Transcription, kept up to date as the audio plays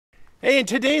Hey, in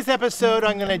today's episode,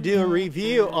 I'm going to do a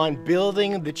review on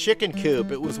building the chicken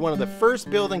coop. It was one of the first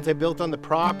buildings I built on the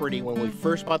property when we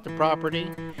first bought the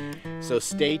property, so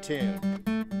stay tuned.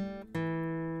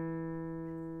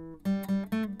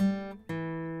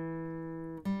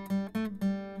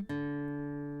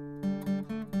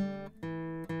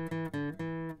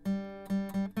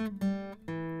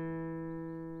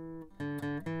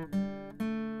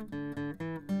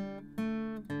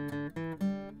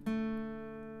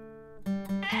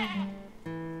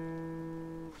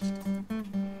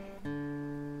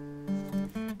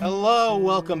 Hello,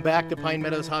 welcome back to Pine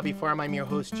Meadows Hobby Farm. I'm your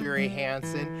host, Jerry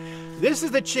Hansen. This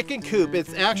is the chicken coop.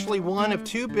 It's actually one of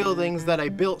two buildings that I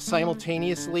built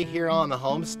simultaneously here on the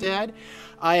homestead.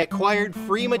 I acquired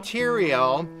free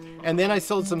material and then I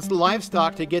sold some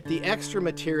livestock to get the extra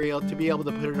material to be able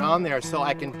to put it on there. So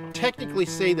I can technically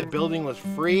say the building was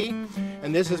free,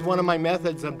 and this is one of my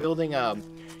methods of building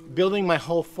my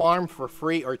whole farm for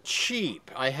free or cheap.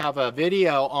 I have a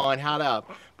video on how to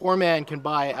poor man can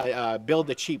build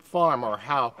a cheap farm, or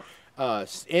how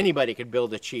anybody can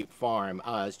build a cheap farm.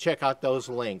 Check out those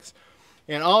links.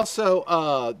 And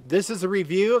also, this is a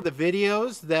review of the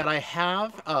videos that I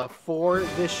have for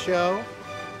this show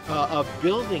of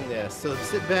building this. So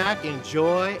sit back,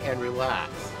 enjoy, and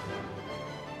relax.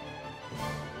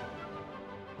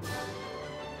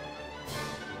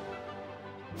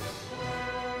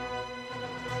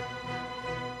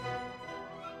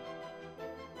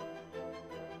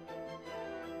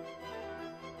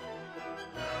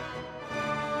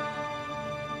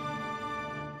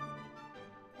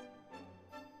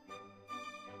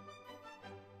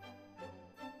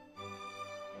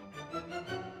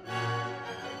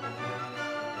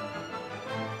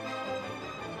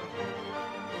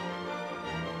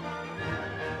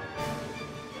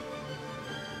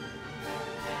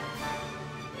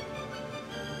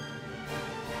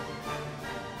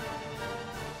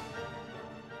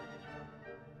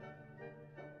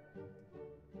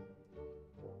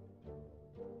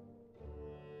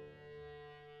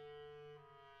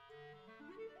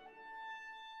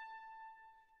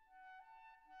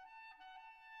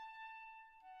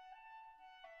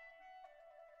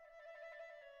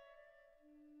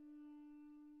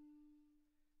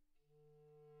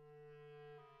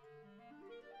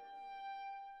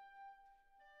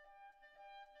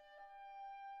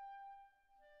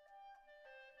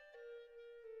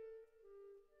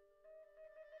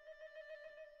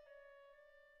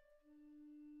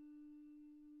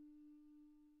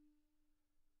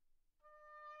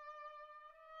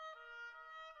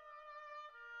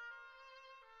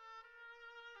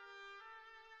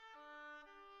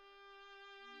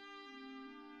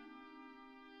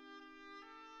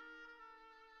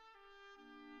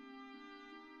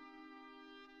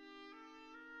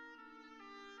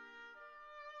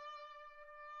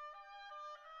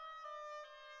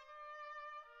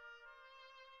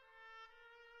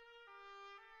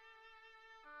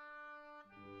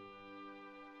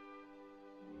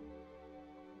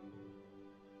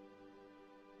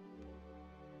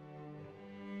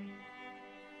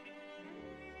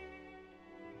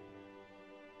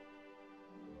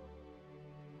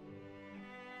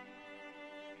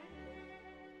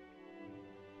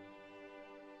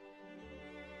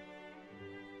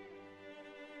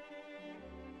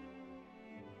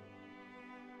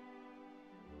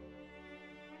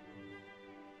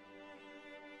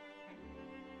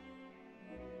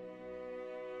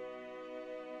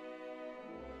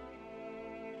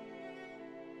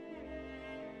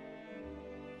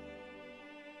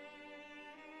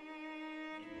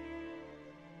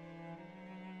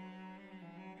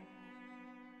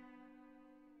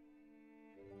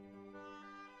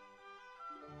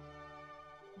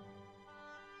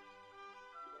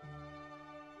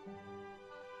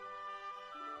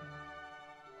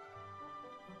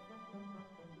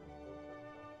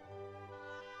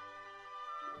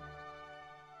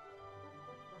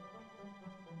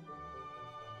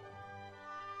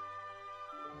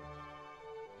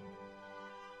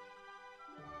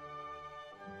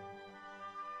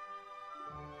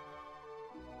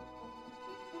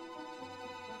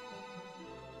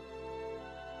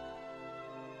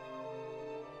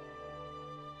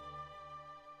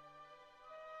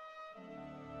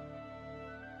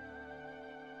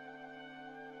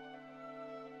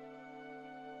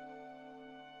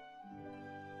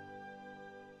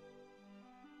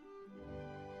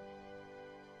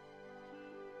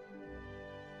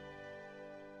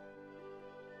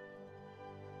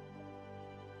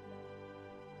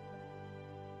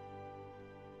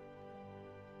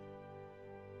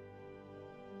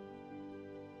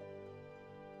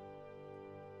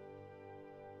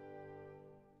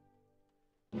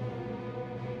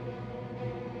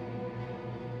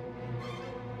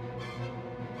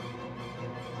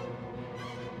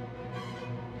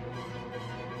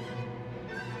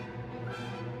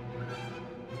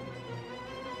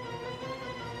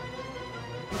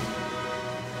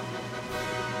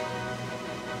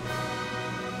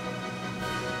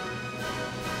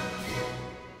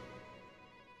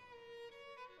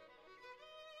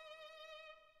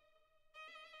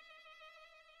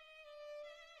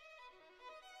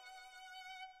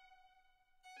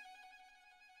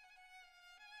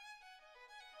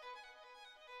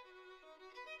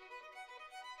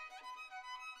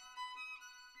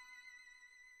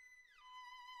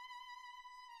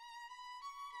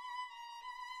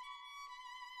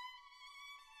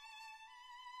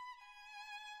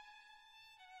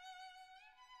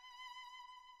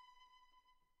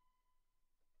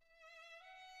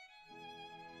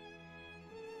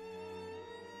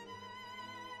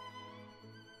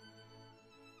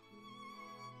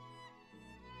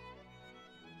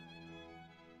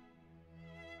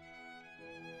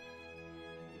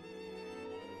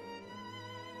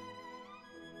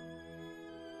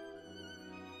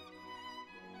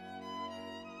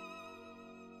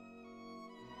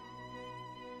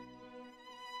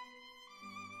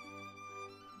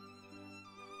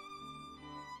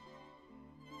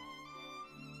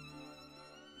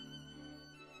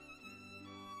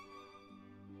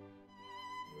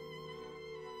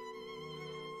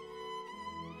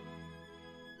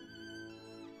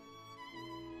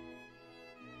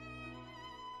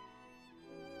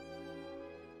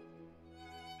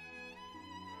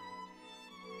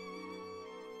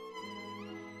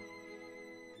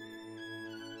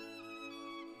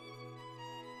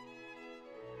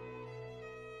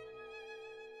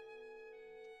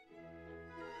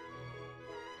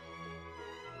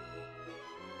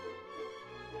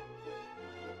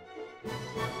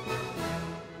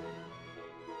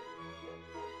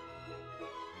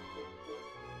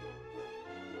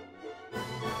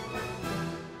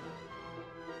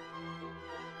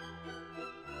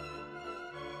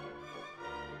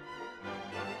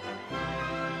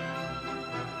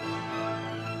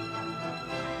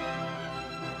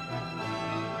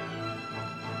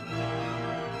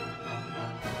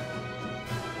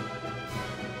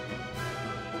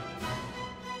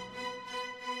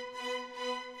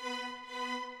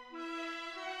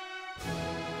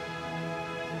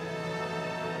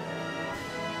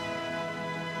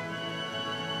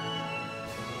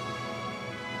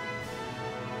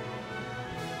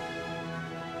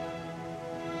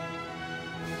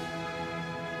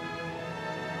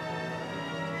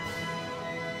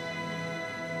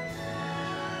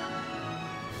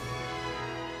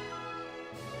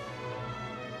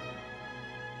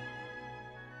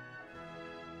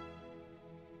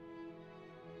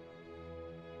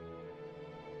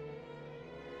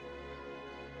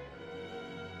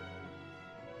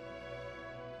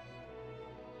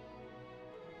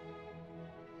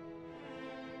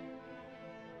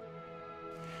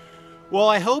 Well,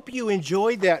 I hope you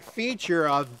enjoyed that feature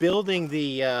of building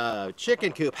the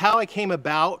chicken coop. How I came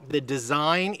about the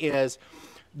design is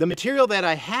the material that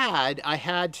I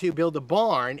had to build a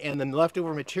barn, and the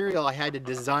leftover material I had to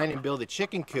design and build a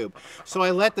chicken coop. So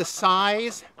I let the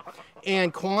size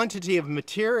and quantity of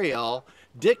material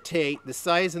dictate the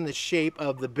size and the shape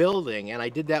of the building, and I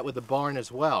did that with the barn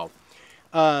as well.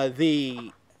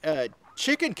 The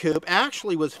chicken coop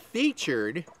actually was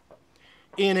featured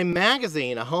in a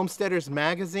magazine, a Homesteader's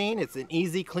magazine. It's an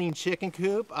easy, clean chicken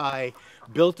coop. I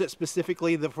built it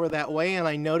specifically for that way, and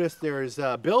I noticed there's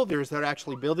builders that are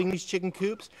actually building these chicken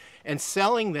coops and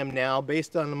selling them now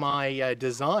based on my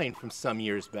design from some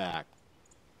years back.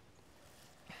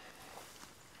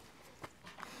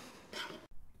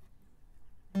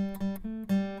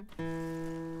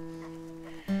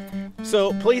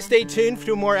 So please stay tuned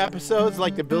for more episodes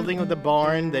like the building of the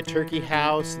barn, the turkey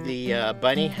house, the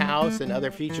bunny house, and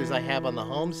other features I have on the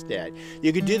homestead.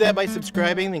 You can do that by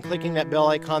subscribing and clicking that bell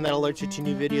icon that alerts you to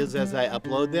new videos as I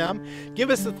upload them. Give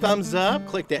us a thumbs up,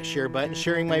 click that share button.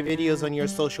 Sharing my videos on your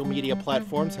social media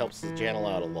platforms helps the channel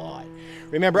out a lot.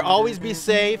 Remember, always be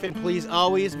safe and please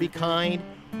always be kind.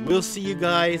 We'll see you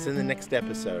guys in the next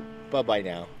episode. Bye-bye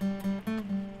now.